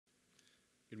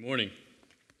Good morning.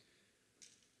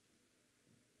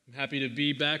 I'm happy to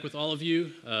be back with all of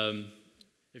you.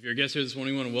 If you're a guest here this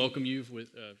morning, I want to welcome you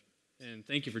and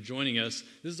thank you for joining us.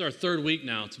 This is our third week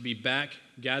now to be back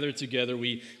gathered together.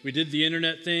 We did the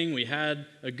internet thing. We had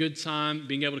a good time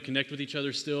being able to connect with each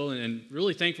other still, and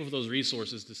really thankful for those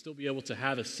resources to still be able to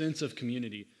have a sense of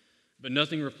community. But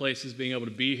nothing replaces being able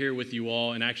to be here with you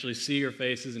all and actually see your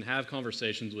faces and have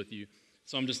conversations with you.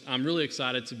 So I'm really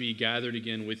excited to be gathered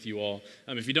again with you all.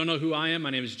 If you don't know who I am, my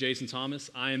name is Jasen Thomas.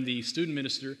 I am the student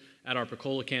minister at our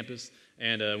Pecola campus.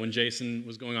 And when Jason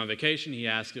was going on vacation, he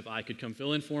asked if I could come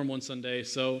fill in for him one Sunday.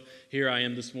 So here I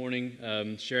am this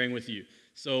morning sharing with you.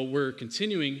 So we're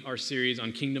continuing our series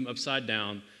on Kingdom Upside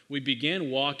Down. We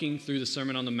began walking through the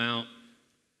Sermon on the Mount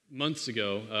months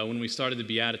ago when we started the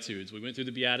Beatitudes. We went through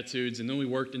the Beatitudes, and then we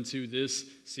worked into this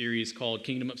series called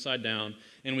Kingdom Upside Down,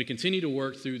 and we continue to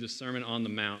work through the Sermon on the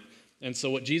Mount. And so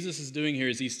what Jesus is doing here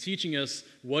is he's teaching us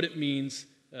what it means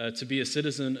to be a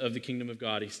citizen of the kingdom of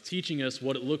God. He's teaching us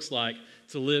what it looks like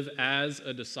to live as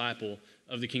a disciple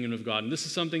of the kingdom of God. And this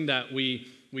is something that we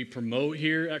promote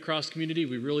here at Cross Community.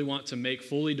 We really want to make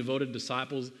fully devoted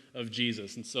disciples of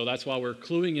Jesus. And so that's why we're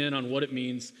cluing in on what it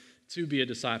means to be a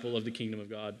disciple of the kingdom of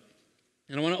God.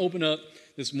 And I want to open up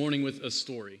this morning with a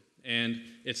story. And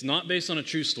it's not based on a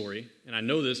true story. And I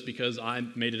know this because I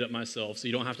made it up myself. So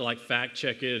you don't have to fact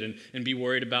check it and be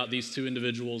worried about these two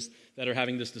individuals that are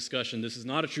having this discussion. This is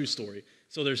not a true story.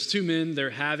 So there's two men, they're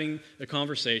having a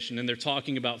conversation and they're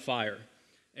talking about fire.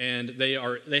 And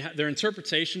their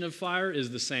interpretation of fire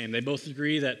is the same. They both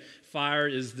agree that fire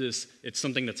is it's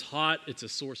something that's hot, it's a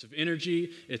source of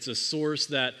energy, it's a source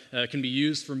that can be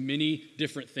used for many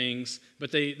different things,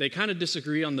 but they kind of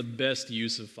disagree on the best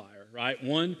use of fire, right?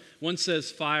 One says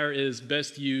fire is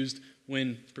best used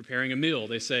when preparing a meal.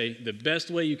 They say the best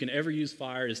way you can ever use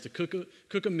fire is to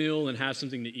cook a meal and have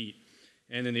something to eat.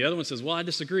 And then the other one says, well, I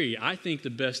disagree. I think the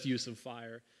best use of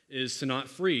fire is to not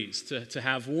freeze, to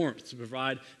have warmth, to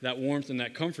provide that warmth and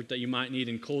that comfort that you might need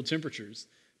in cold temperatures.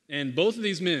 And both of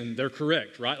these men, they're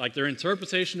correct, right? Their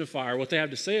interpretation of fire, what they have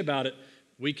to say about it,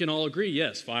 we can all agree,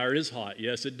 yes, fire is hot.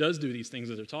 Yes, it does do these things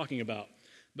that they're talking about.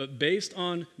 But based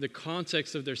on the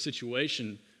context of their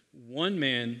situation, one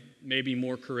man may be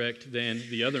more correct than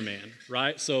the other man,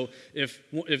 right? So if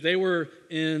they were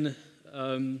in...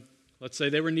 let's say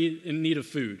they were in need of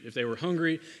food. If they were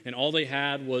hungry and all they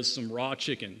had was some raw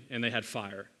chicken and they had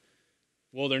fire,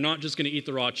 well, they're not just going to eat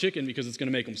the raw chicken because it's going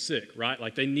to make them sick, right?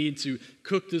 They need to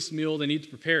cook this meal, they need to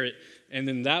prepare it, and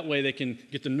then that way they can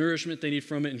get the nourishment they need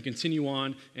from it and continue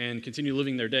on and continue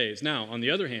living their days. Now, on the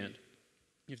other hand,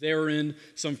 if they were in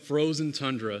some frozen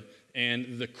tundra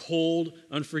and the cold,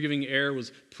 unforgiving air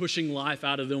was pushing life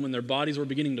out of them and their bodies were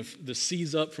beginning to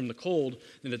seize up from the cold,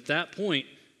 then at that point,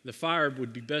 the fire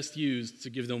would be best used to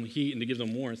give them heat and to give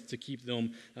them warmth, to keep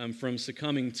them from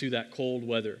succumbing to that cold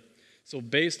weather. So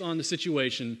based on the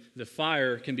situation, the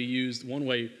fire can be used one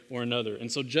way or another.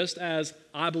 And so just as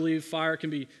I believe fire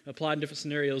can be applied in different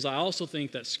scenarios, I also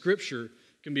think that Scripture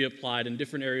can be applied in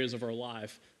different areas of our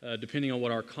life, depending on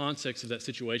what our context of that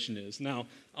situation is. Now,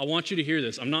 I want you to hear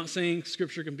this. I'm not saying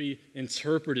Scripture can be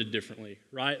interpreted differently,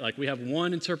 right? We have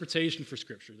one interpretation for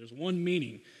Scripture. There's one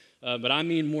meaning. But I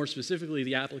mean more specifically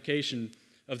the application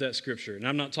of that Scripture. And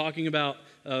I'm not talking about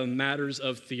matters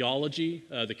of theology,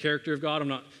 the character of God. I'm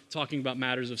not talking about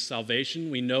matters of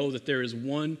salvation. We know that there is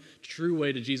one true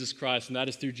way to Jesus Christ, and that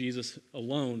is through Jesus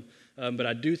alone. But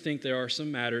I do think there are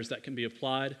some matters that can be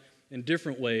applied in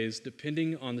different ways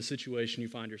depending on the situation you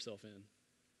find yourself in.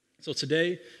 So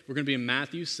today, we're going to be in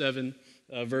Matthew 7,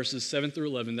 verses 7 through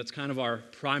 11. That's kind of our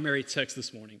primary text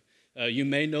this morning. You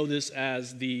may know this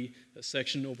as the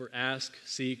section over ask,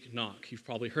 seek, knock. You've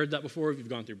probably heard that before. If you've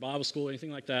gone through Bible school or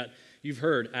anything like that, you've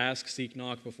heard ask, seek,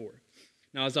 knock before.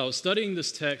 Now, as I was studying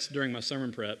this text during my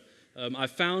sermon prep, I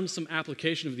found some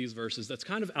application of these verses that's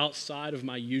kind of outside of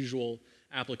my usual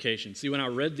application. See, when I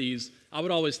read these, I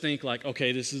would always think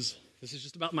okay, this is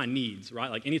just about my needs,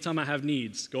 right? Anytime I have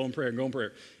needs, go in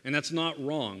prayer. And that's not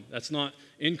wrong. That's not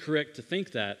incorrect to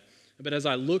think that. But as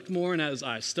I looked more and as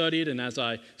I studied and as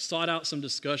I sought out some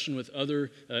discussion with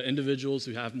other individuals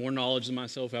who have more knowledge than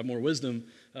myself, who have more wisdom,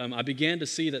 I began to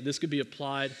see that this could be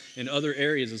applied in other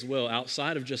areas as well,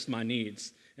 outside of just my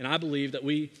needs. And I believe that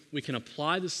we can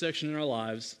apply this section in our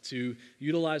lives to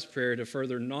utilize prayer to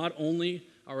further not only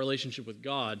our relationship with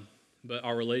God, but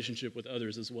our relationship with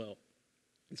others as well.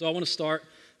 And so I want to start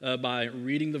by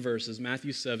reading the verses,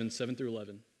 Matthew 7 through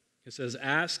 11. It says,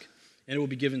 ask, and it will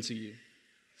be given to you.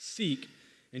 Seek,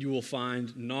 and you will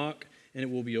find. Knock, and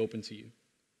it will be open to you.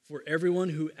 For everyone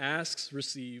who asks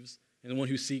receives, and the one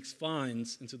who seeks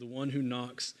finds, and to the one who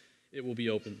knocks it will be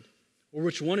opened. Or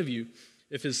which one of you,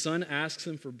 if his son asks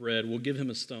him for bread, will give him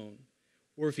a stone?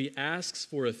 Or if he asks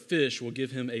for a fish, will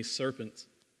give him a serpent?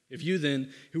 If you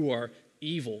then, who are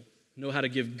evil, know how to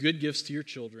give good gifts to your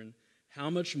children, how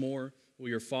much more will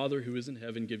your Father who is in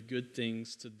heaven give good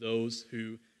things to those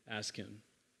who ask him?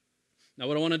 Now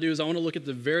what I want to do is I want to look at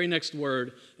the very next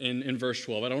word in verse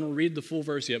 12. I don't want to read the full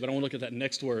verse yet, but I want to look at that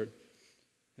next word.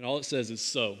 And all it says is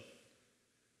so.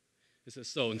 It says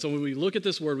so. And so when we look at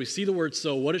this word, we see the word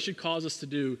so. What it should cause us to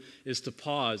do is to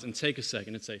pause and take a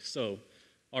second and say, so.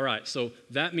 All right, so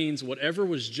that means whatever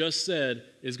was just said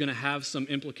is going to have some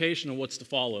implication on what's to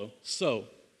follow. So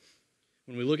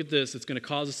when we look at this, it's going to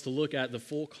cause us to look at the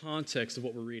full context of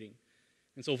what we're reading.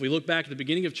 And so if we look back at the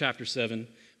beginning of chapter 7,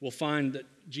 we'll find that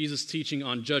Jesus teaching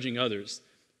on judging others.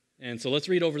 And so let's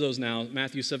read over those now,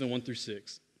 Matthew 7, 1 through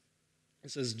 6.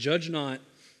 It says, judge not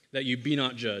that you be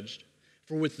not judged.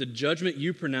 For with the judgment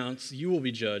you pronounce, you will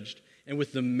be judged, and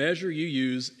with the measure you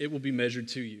use, it will be measured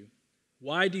to you.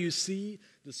 Why do you see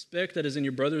the speck that is in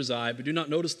your brother's eye, but do not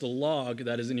notice the log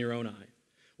that is in your own eye?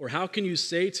 Or how can you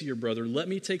say to your brother, let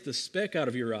me take the speck out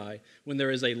of your eye, when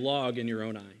there is a log in your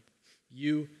own eye?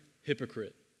 You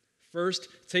hypocrite. First,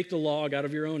 take the log out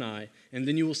of your own eye, and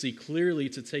then you will see clearly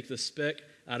to take the speck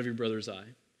out of your brother's eye.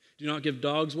 Do not give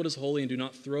dogs what is holy, and do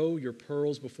not throw your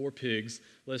pearls before pigs,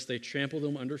 lest they trample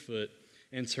them underfoot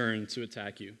and turn to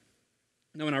attack you.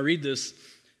 Now, when I read this,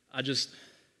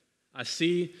 I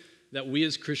see that we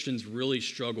as Christians really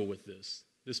struggle with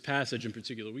this passage in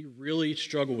particular. We really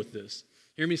struggle with this.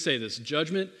 Hear me say this.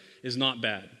 Judgment is not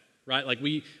bad, right? Like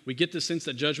we get the sense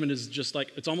that judgment is just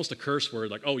like, it's almost a curse word,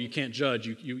 like, oh, you can't judge.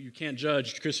 You can't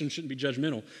judge. Christians shouldn't be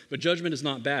judgmental. But judgment is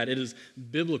not bad. It is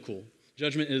biblical.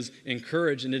 Judgment is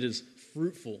encouraged and it is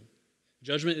fruitful.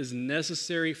 Judgment is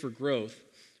necessary for growth.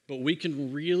 But we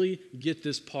can really get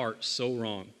this part so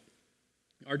wrong.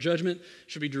 Our judgment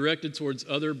should be directed towards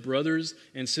other brothers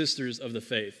and sisters of the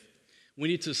faith. We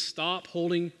need to stop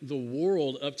holding the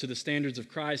world up to the standards of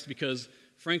Christ because,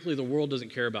 frankly, the world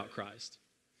doesn't care about Christ.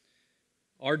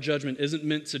 Our judgment isn't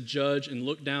meant to judge and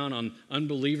look down on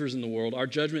unbelievers in the world. Our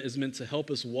judgment is meant to help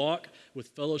us walk with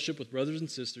fellowship with brothers and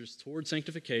sisters toward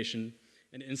sanctification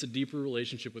and into deeper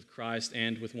relationship with Christ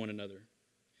and with one another.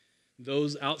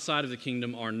 Those outside of the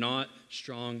kingdom are not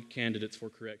strong candidates for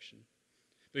correction.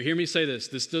 But hear me say this.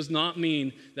 This does not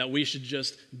mean that we should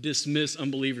just dismiss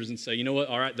unbelievers and say, you know what,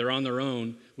 all right, they're on their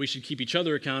own. We should keep each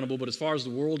other accountable, but as far as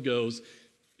the world goes,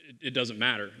 it doesn't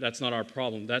matter. That's not our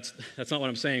problem. That's not what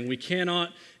I'm saying. We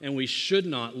cannot and we should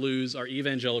not lose our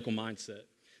evangelical mindset.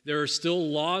 There are still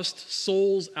lost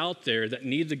souls out there that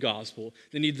need the gospel,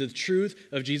 that need the truth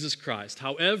of Jesus Christ.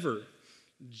 However,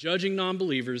 judging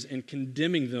non-believers and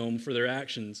condemning them for their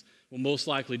actions will most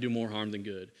likely do more harm than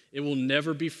good. It will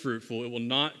never be fruitful. It will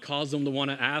not cause them to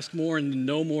want to ask more and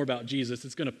know more about Jesus.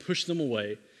 It's going to push them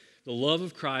away. The love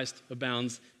of Christ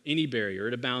abounds any barrier.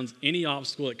 It abounds any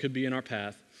obstacle that could be in our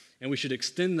path, and we should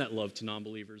extend that love to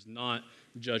non-believers, not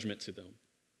judgment to them.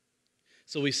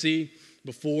 So we see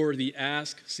before the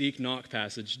ask, seek, knock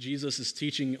passage, Jesus is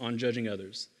teaching on judging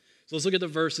others. So let's look at the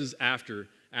verses after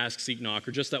ask, seek, knock,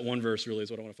 or just that one verse really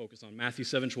is what I want to focus on. Matthew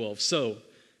 7:12. So,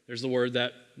 there's the word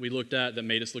that we looked at that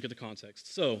made us look at the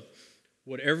context. So,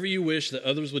 whatever you wish that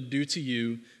others would do to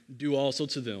you, do also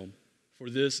to them, for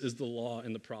this is the law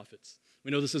and the prophets.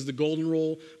 We know this is the golden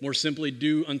rule. More simply,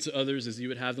 do unto others as you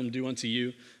would have them do unto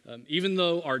you. Even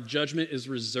though our judgment is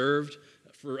reserved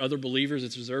for other believers,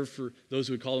 it's reserved for those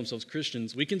who would call themselves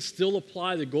Christians, we can still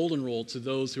apply the golden rule to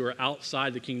those who are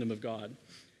outside the kingdom of God.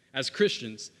 As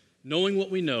Christians, knowing what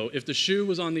we know, if the shoe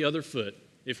was on the other foot,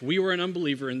 if we were an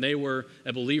unbeliever and they were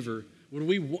a believer, would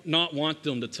we not want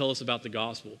them to tell us about the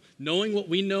gospel? Knowing what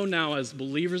we know now as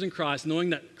believers in Christ,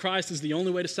 knowing that Christ is the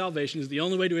only way to salvation, is the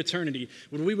only way to eternity,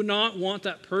 would we not want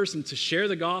that person to share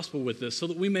the gospel with us so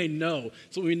that we may know,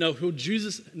 so that we know who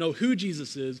Jesus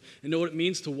is and know what it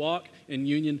means to walk in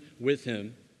union with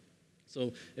him?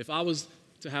 So if I was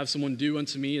to have someone do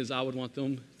unto me as I would want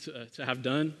them to have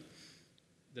done,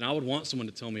 then I would want someone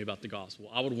to tell me about the gospel.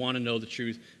 I would want to know the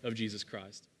truth of Jesus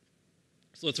Christ.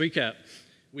 So let's recap.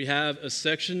 We have a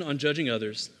section on judging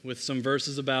others with some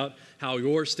verses about how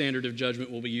your standard of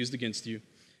judgment will be used against you.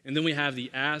 And then we have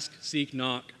the ask, seek,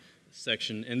 knock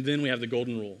section. And then we have the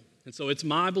golden rule. And so it's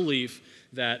my belief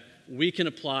that we can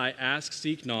apply ask,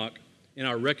 seek, knock in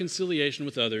our reconciliation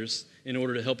with others in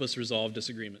order to help us resolve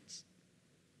disagreements.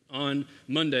 On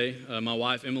Monday, my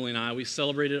wife, Emily, and I, we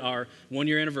celebrated our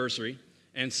 1-year anniversary.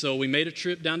 And so we made a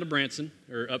trip down to Branson,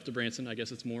 or up to Branson. I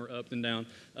guess it's more up than down.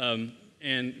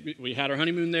 and we had our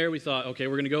honeymoon there. We thought, okay,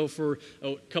 we're going to go for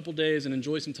a couple days and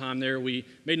enjoy some time there. We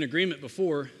made an agreement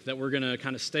before that we're going to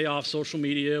kind of stay off social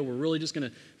media. We're really just going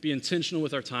to be intentional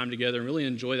with our time together and really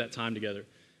enjoy that time together.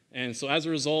 And so as a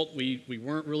result, we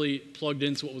weren't really plugged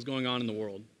into what was going on in the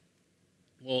world.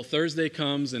 Well, Thursday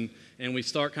comes, and we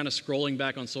start kind of scrolling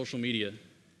back on social media.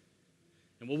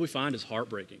 And what we find is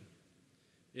heartbreaking.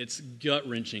 It's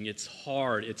gut-wrenching, it's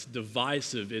hard, it's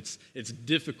divisive, it's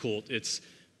difficult, it's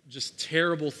just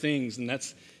terrible things, and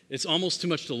it's almost too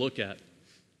much to look at.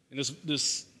 And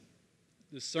this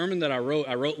sermon that I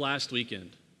wrote last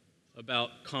weekend about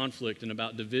conflict and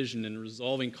about division and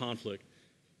resolving conflict.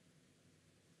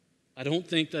 I don't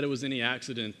think that it was any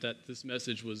accident that this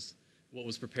message was what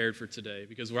was prepared for today,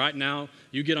 because right now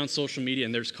you get on social media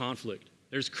and there's conflict.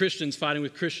 There's Christians fighting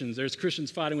with Christians. There's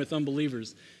Christians fighting with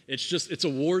unbelievers. It's a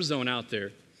war zone out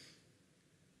there.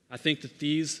 I think that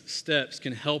these steps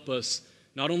can help us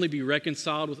not only be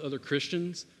reconciled with other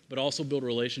Christians, but also build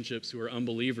relationships who are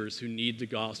unbelievers who need the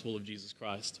gospel of Jesus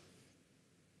Christ.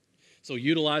 So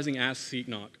utilizing ask, seek,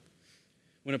 knock.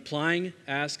 When applying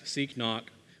ask, seek,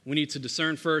 knock, we need to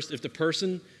discern first if the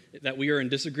person that we are in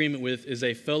disagreement with is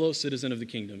a fellow citizen of the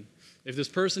kingdom. If this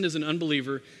person is an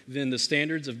unbeliever, then the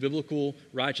standards of biblical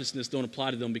righteousness don't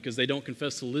apply to them because they don't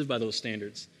confess to live by those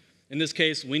standards. In this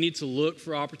case, we need to look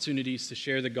for opportunities to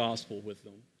share the gospel with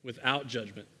them without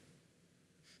judgment.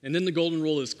 And then the golden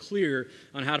rule is clear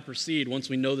on how to proceed once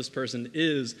we know this person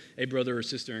is a brother or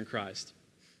sister in Christ.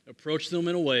 Approach them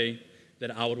in a way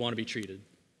that I would want to be treated.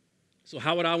 So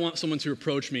how would I want someone to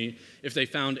approach me if they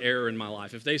found error in my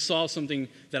life? If they saw something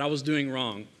that I was doing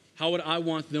wrong, how would I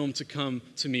want them to come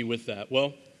to me with that?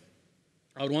 Well,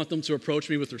 I would want them to approach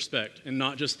me with respect and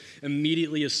not just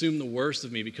immediately assume the worst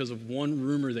of me because of one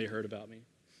rumor they heard about me.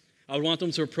 I would want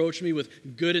them to approach me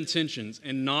with good intentions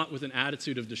and not with an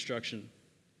attitude of destruction.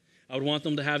 I would want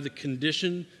them to have the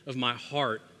condition of my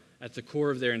heart at the core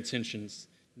of their intentions,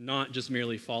 not just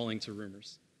merely falling to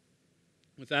rumors.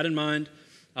 With that in mind,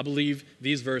 I believe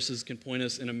these verses can point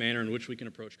us in a manner in which we can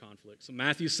approach conflict. So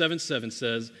Matthew 7:7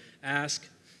 says, "Ask,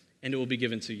 and it will be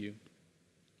given to you."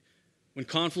 When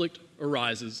conflict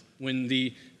arises, when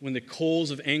the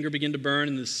coals of anger begin to burn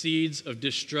and the seeds of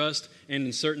distrust and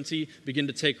uncertainty begin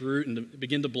to take root and to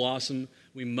begin to blossom,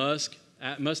 we must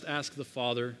ask the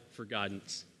Father for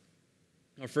guidance.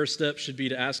 Our first step should be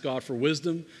to ask God for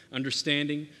wisdom,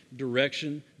 understanding,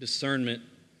 direction, discernment,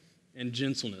 and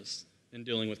gentleness in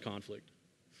dealing with conflict.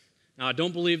 Now, I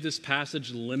don't believe this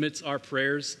passage limits our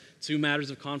prayers to matters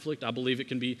of conflict. I believe it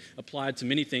can be applied to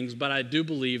many things, but I do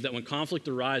believe that when conflict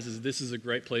arises, this is a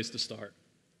great place to start.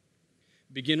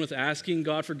 Begin with asking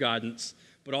God for guidance,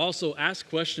 but also ask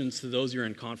questions to those you're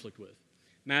in conflict with.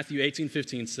 Matthew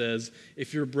 18:15 says,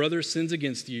 "If your brother sins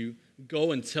against you,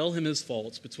 go and tell him his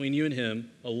faults between you and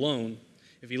him alone.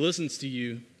 If he listens to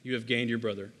you, you have gained your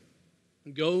brother."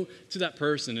 Go to that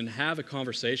person and have a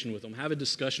conversation with them, have a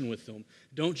discussion with them.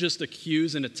 Don't just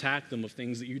accuse and attack them of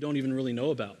things that you don't even really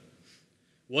know about.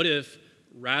 What if,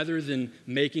 rather than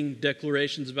making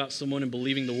declarations about someone and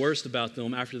believing the worst about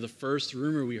them after the first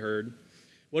rumor we heard,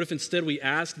 what if instead we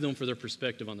ask them for their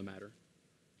perspective on the matter?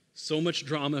 So much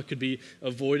drama could be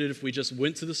avoided if we just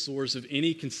went to the source of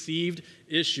any conceived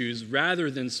issues rather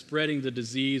than spreading the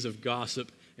disease of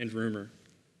gossip and rumor.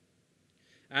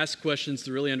 Ask questions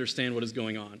to really understand what is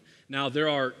going on. Now, there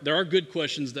are good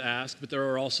questions to ask, but there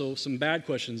are also some bad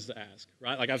questions to ask,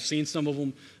 right? Like I've seen some of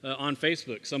them on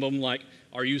Facebook. Some of them like,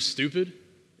 "Are you stupid?"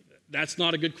 That's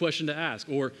not a good question to ask.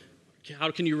 Or, "How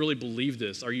can you really believe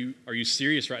this? Are you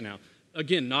serious right now?"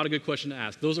 Again, not a good question to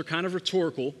ask. Those are kind of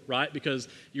rhetorical, right? Because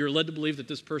you're led to believe that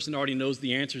this person already knows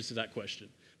the answers to that question.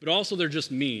 But also they're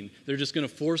just mean. They're just going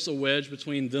to force a wedge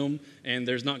between them, and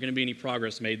there's not going to be any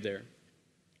progress made there.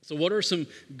 So what are some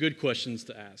good questions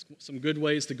to ask? Some good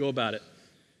ways to go about it?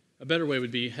 A better way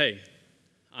would be, "Hey,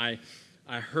 I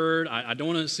heard, I don't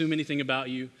want to assume anything about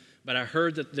you, but I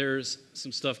heard that there's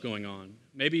some stuff going on.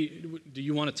 Maybe, do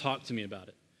you want to talk to me about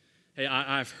it? Hey,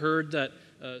 I've heard that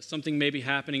something may be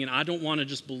happening, and I don't want to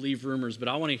just believe rumors, but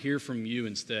I want to hear from you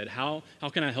instead. How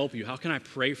can I help you? How can I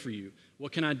pray for you?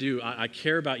 What can I do? I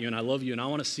care about you, and I love you, and I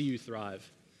want to see you thrive."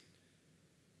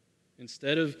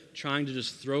 Instead of trying to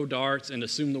just throw darts and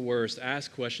assume the worst,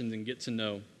 ask questions and get to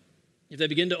know. If they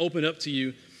begin to open up to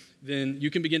you, then you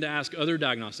can begin to ask other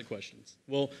diagnostic questions.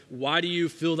 Well, why do you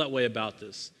feel that way about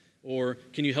this? Or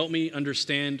can you help me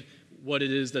understand what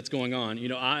it is that's going on? You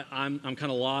know, I'm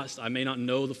kind of lost. I may not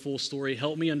know the full story.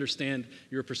 Help me understand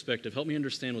your perspective. Help me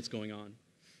understand what's going on.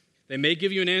 They may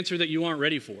give you an answer that you aren't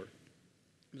ready for.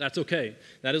 That's okay.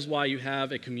 That is why you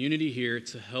have a community here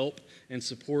to help and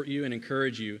support you and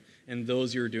encourage you and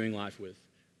those you're doing life with.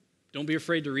 Don't be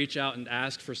afraid to reach out and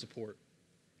ask for support.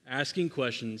 Asking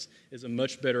questions is a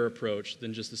much better approach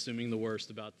than just assuming the worst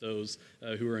about those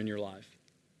who are in your life.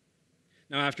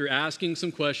 Now, after asking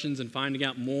some questions and finding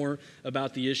out more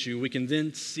about the issue, we can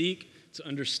then seek to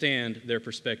understand their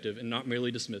perspective and not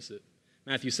merely dismiss it.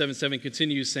 Matthew 7:7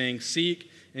 continues saying,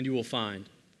 "Seek and you will find."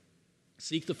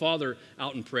 Seek the Father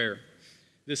out in prayer.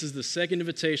 This is the second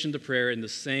invitation to prayer in the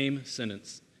same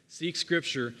sentence. Seek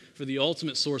Scripture for the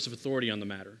ultimate source of authority on the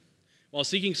matter. While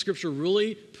seeking Scripture,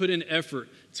 really put in effort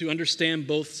to understand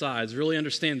both sides, really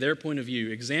understand their point of view.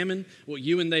 Examine what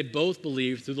you and they both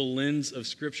believe through the lens of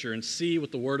Scripture and see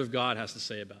what the Word of God has to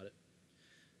say about it.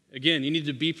 Again, you need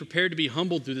to be prepared to be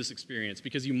humbled through this experience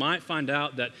because you might find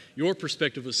out that your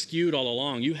perspective was skewed all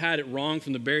along. You had it wrong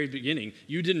from the very beginning.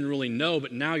 You didn't really know,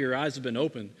 but now your eyes have been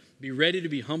opened. Be ready to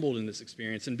be humbled in this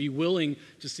experience and be willing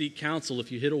to seek counsel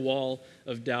if you hit a wall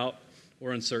of doubt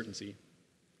or uncertainty.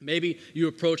 Maybe you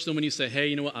approach them when you say, "Hey,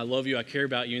 you know what, I love you, I care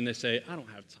about you," and they say, "I don't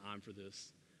have time for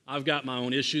this. I've got my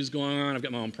own issues going on. I've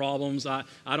got my own problems. I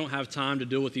don't have time to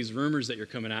deal with these rumors that you're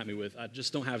coming at me with. I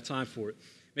just don't have time for it."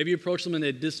 Maybe you approach them and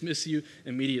they dismiss you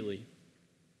immediately.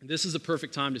 This is a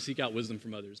perfect time to seek out wisdom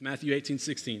from others. Matthew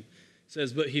 18:16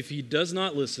 says, "But if he does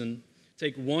not listen,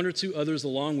 take one or two others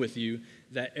along with you,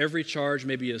 that every charge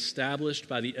may be established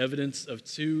by the evidence of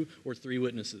 2 or 3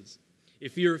 witnesses.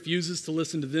 If he refuses to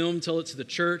listen to them, tell it to the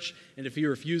church, and if he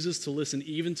refuses to listen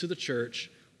even to the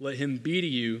church, let him be to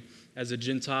you as a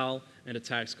Gentile and a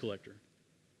tax collector."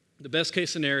 The best case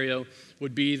scenario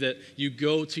would be that you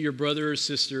go to your brother or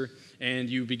sister and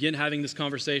you begin having this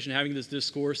conversation, having this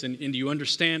discourse, and you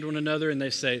understand one another, and they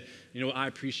say, "You know, I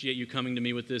appreciate you coming to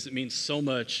me with this. It means so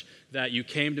much that you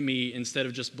came to me instead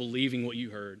of just believing what you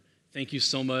heard. Thank you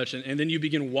so much." And then you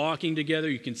begin walking together.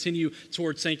 You continue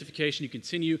towards sanctification. You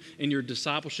continue in your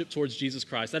discipleship towards Jesus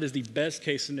Christ. That is the best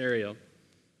case scenario.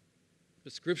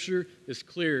 But Scripture is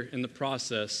clear in the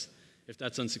process if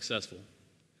that's unsuccessful.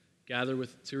 Gather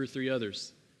with 2 or 3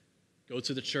 others. Go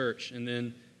to the church. And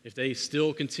then if they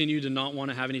still continue to not want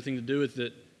to have anything to do with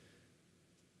it,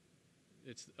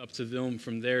 it's up to them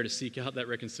from there to seek out that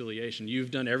reconciliation.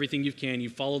 You've done everything you can.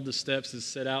 You've followed the steps as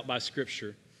set out by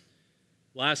Scripture.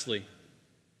 Lastly,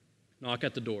 knock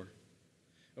at the door.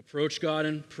 Approach God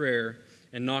in prayer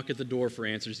and knock at the door for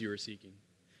answers you are seeking.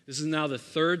 This is now the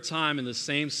 3rd time in the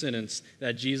same sentence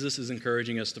that Jesus is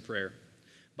encouraging us to prayer.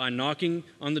 By knocking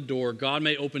on the door, God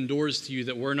may open doors to you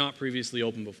that were not previously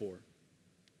open before.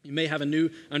 You may have a new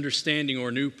understanding or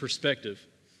a new perspective.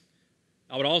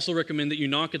 I would also recommend that you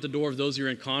knock at the door of those you're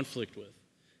in conflict with.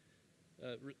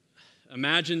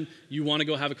 Imagine you want to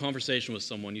go have a conversation with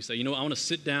someone. You say, "You know, I want to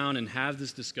sit down and have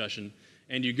this discussion."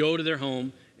 And you go to their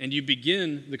home and you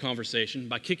begin the conversation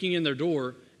by kicking in their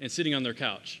door and sitting on their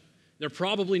couch. They're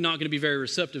probably not going to be very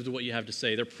receptive to what you have to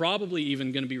say. They're probably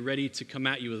even going to be ready to come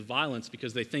at you with violence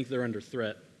because they think they're under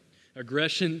threat.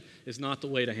 Aggression is not the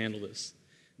way to handle this.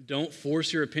 Don't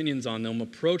force your opinions on them.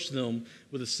 Approach them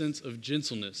with a sense of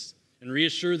gentleness and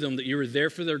reassure them that you are there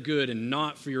for their good and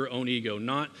not for your own ego,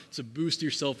 not to boost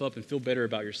yourself up and feel better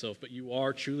about yourself, but you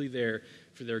are truly there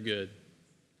for their good.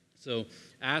 So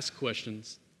ask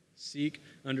questions, seek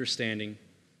understanding,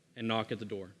 and knock at the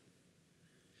door.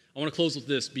 I want to close with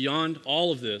this. Beyond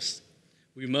all of this,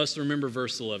 we must remember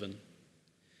verse 11.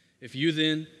 "If you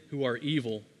then, who are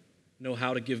evil, know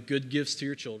how to give good gifts to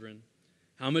your children,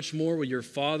 how much more will your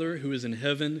Father who is in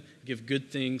heaven give good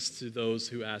things to those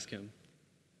who ask him?"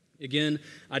 Again,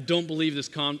 I don't believe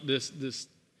this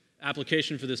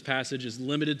application for this passage is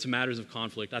limited to matters of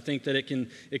conflict. I think that it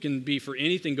can be for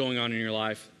anything going on in your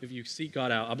life if you seek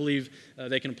God out. I believe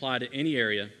they can apply to any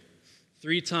area.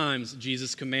 3 times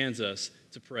Jesus commands us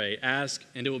to pray. Ask,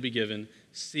 and it will be given.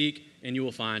 Seek, and you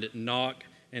will find it. Knock,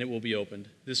 and it will be opened.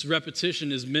 This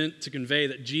repetition is meant to convey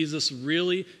that Jesus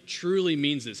really, truly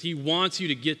means this. He wants you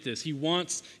to get this. He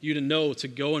wants you to know to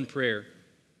go in prayer.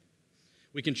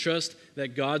 We can trust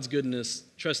in God's goodness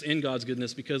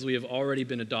because we have already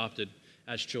been adopted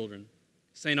as children.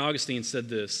 St. Augustine said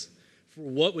this, "For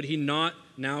what would he not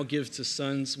now give to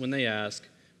sons when they ask,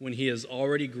 when he has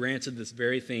already granted this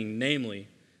very thing, namely,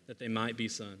 that they might be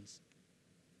sons?"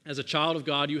 As a child of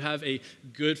God, you have a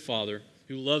good Father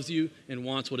who loves you and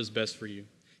wants what is best for you.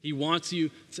 He wants you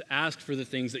to ask for the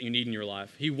things that you need in your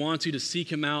life. He wants you to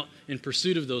seek him out in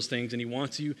pursuit of those things, and he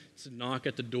wants you to knock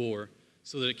at the door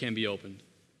so that it can be opened.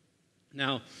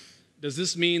 Now, does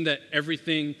this mean that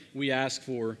everything we ask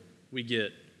for, we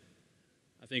get?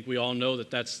 I think we all know that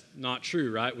that's not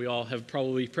true, right? We all have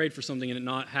probably prayed for something and it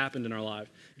not happened in our life.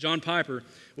 John Piper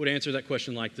would answer that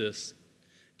question like this: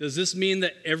 does this mean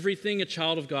that everything a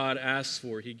child of God asks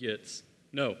for, he gets?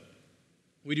 No.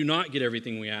 We do not get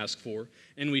everything we ask for,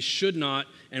 and we should not,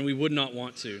 and we would not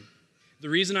want to. The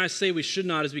reason I say we should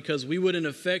not is because we would in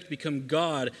effect become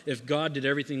God if God did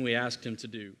everything we asked him to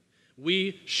do.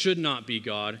 We should not be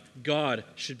God. God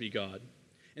should be God.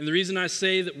 And the reason I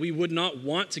say that we would not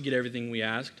want to get everything we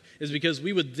asked is because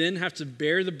we would then have to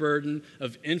bear the burden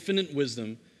of infinite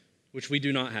wisdom, which we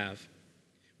do not have.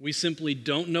 We simply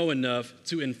don't know enough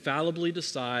to infallibly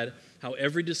decide how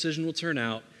every decision will turn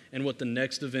out and what the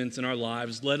next events in our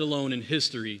lives, let alone in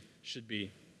history, should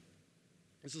be.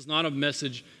 This is not a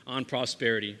message on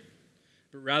prosperity,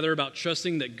 but rather about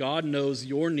trusting that God knows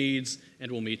your needs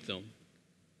and will meet them.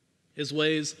 His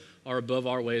ways are above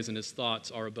our ways, and his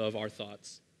thoughts are above our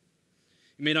thoughts.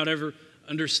 You may not ever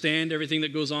understand everything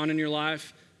that goes on in your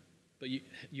life, but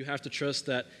you have to trust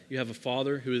that you have a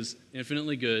Father who is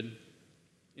infinitely good,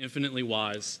 infinitely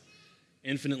wise,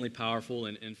 infinitely powerful,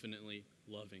 and infinitely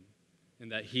loving,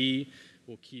 and that he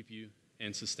will keep you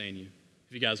and sustain you.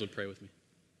 If you guys would pray with me.